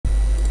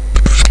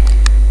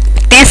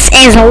This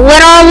is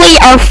literally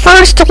our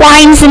first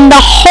lines in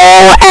the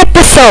whole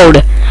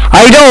episode.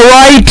 I know,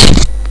 right?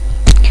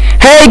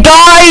 Hey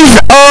guys,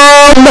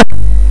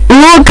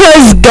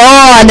 Luca's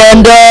gone,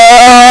 and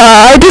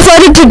I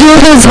decided to do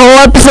this whole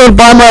episode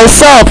by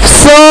myself,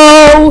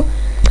 so...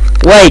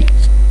 Wait,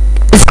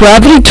 is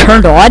gravity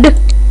turned on?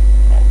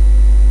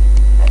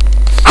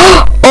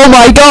 Oh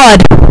my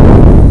god!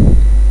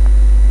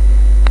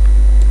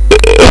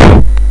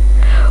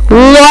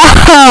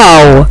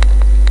 Wow!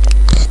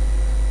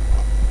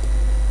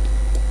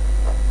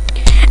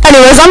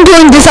 Anyways, I'm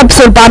doing this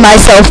episode by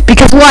myself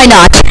because why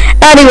not?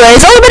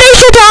 Anyways,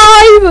 elimination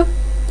time!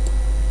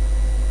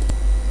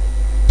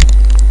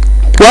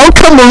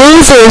 Welcome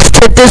losers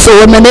to this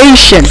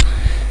elimination.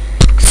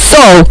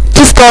 So,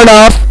 to start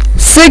off,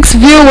 6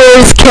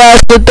 viewers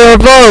casted their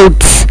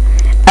votes,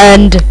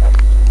 and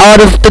out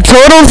of the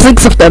total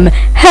 6 of them,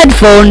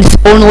 headphones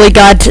only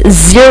got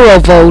 0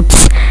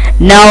 votes.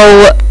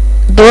 Now,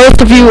 the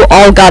rest of you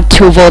all got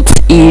 2 votes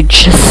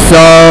each,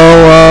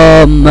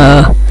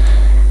 so,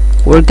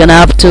 we're gonna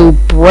have to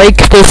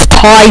break this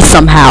tie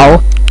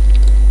somehow.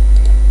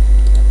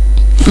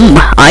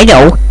 I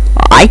know.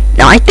 I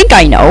think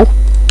I know.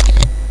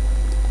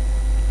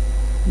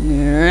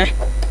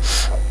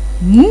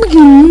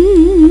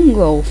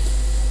 Oh,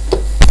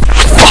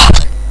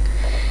 fuck.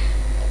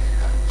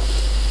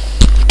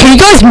 Can you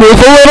guys move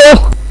a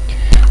little?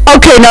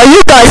 Okay, now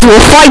you guys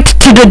will fight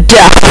to the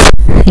death.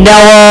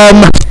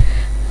 Now,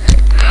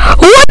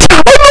 what?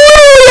 I'm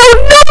literally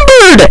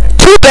outnumbered!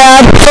 Too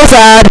bad, so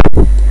sad.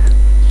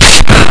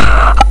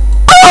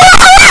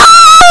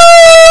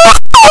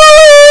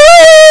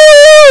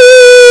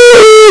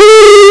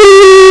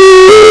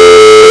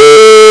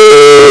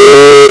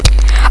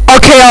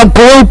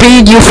 Blue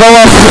Bean, you fell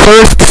off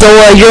first,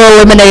 so you're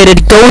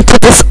eliminated. Go to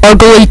this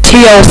ugly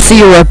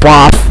TLC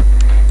ripoff.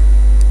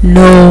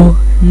 No,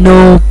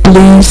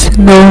 please,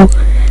 no.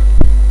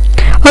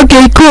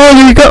 Okay, cool,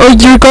 you're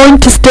going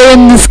to stay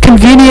in this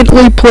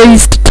conveniently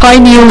placed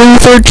tiny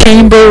loser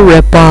chamber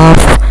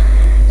ripoff.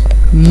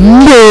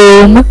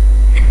 Boom.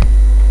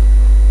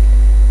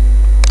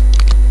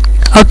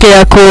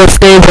 Okay, cool,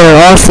 stay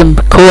there, awesome,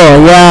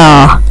 cool,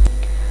 yeah.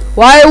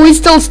 Why are we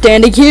still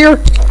standing here?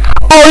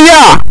 Oh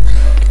yeah!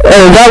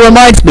 That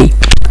reminds me.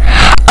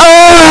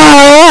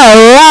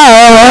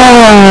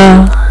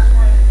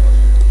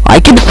 I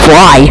can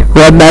fly,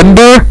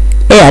 remember?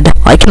 And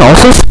I can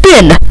also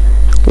spin.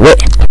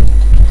 Wait.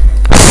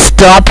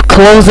 Stop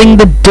closing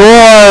the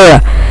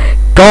door.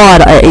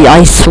 God,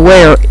 I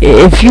swear,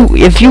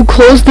 if you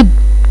close the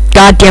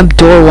goddamn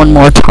door one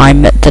more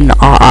time, then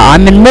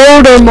I'm in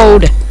motor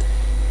mode.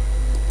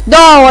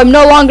 No, I'm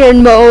no longer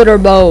in motor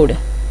mode.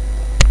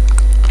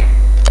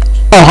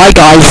 Oh, hi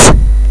guys.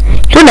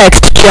 Your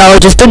next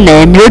challenge is to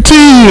name your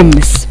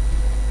teams.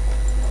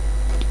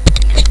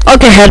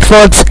 Okay,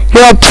 headphones,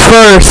 you're up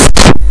first.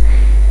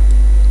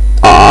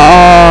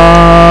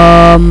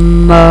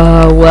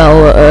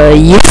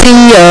 You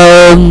see,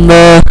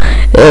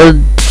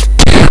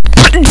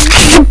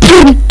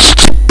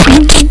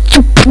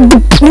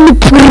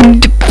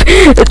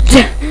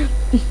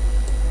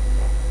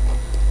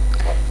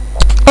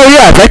 oh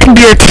yeah, that can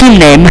be your team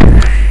name.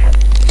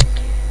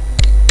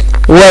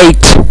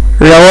 Wait,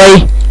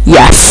 really?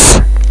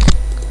 Yes.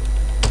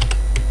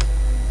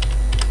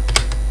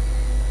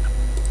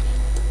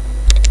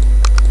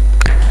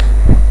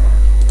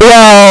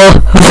 Well,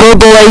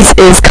 Verbalize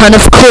is kind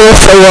of cool,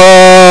 so,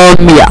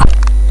 yeah.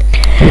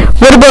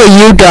 What about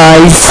you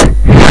guys?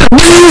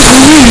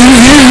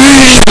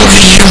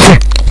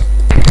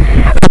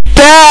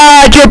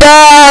 Bad! You're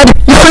bad!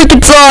 You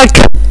freaking suck!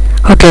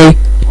 Okay,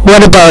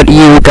 what about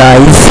you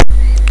guys?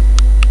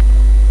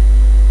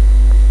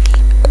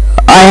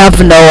 I have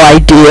no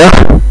idea.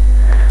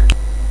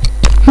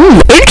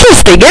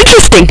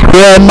 Interesting.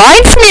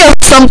 Reminds me of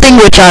something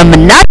which I'm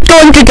not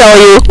going to tell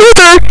you.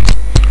 Loser!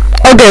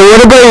 Okay,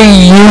 what about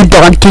you,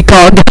 Donkey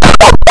Kong?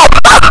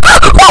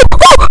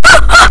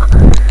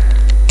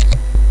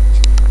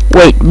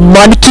 Wait,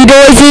 monkey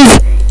noises?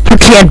 You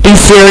can't be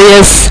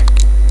serious.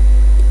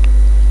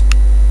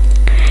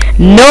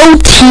 No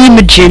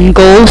team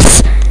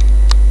jingles.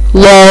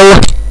 Lol.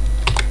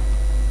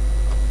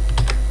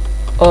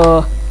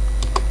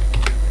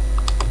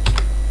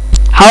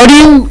 How do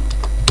you...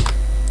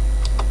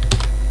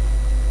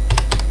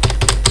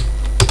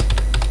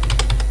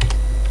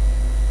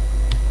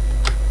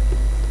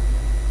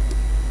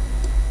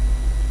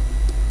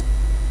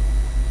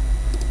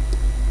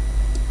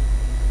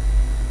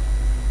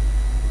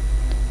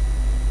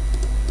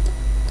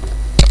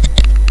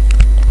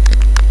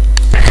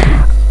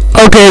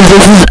 Okay,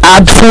 this is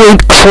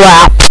absolute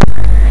crap.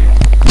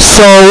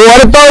 So,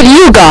 what about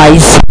you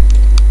guys?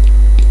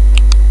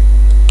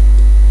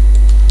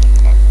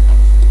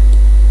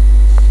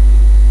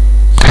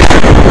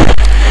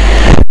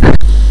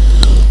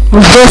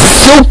 The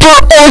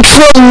super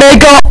ultra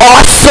mega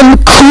awesome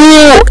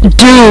cool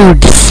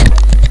dudes.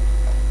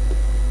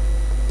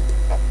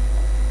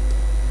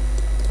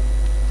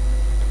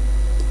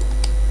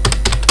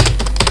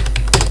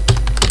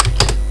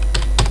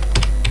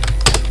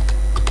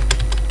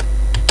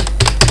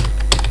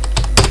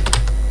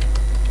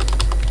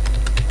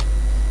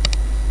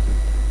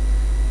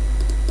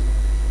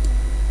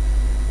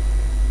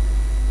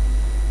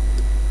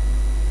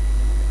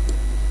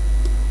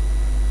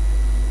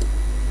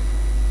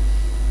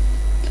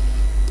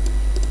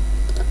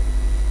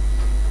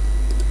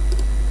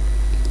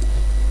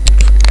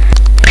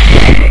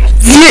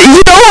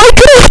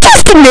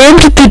 you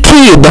named the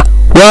team?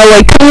 Well,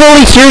 I couldn't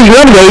really hear you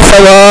anyway, so,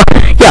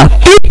 yeah.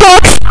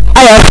 Beatbox,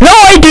 I have no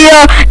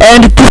idea,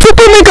 and the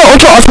Super Mega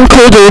Ultra Awesome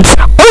Cool Dudes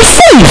are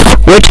safe,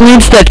 which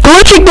means that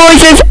glitching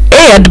noises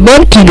and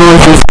monkey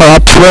noises are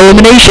up for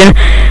elimination.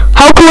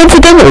 How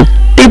coincidental.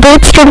 They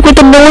both start with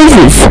the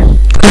noises.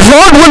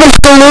 Zord one of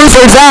the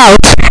losers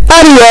out.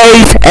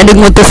 Anyways,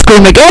 ending with the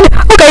scream again.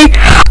 Okay.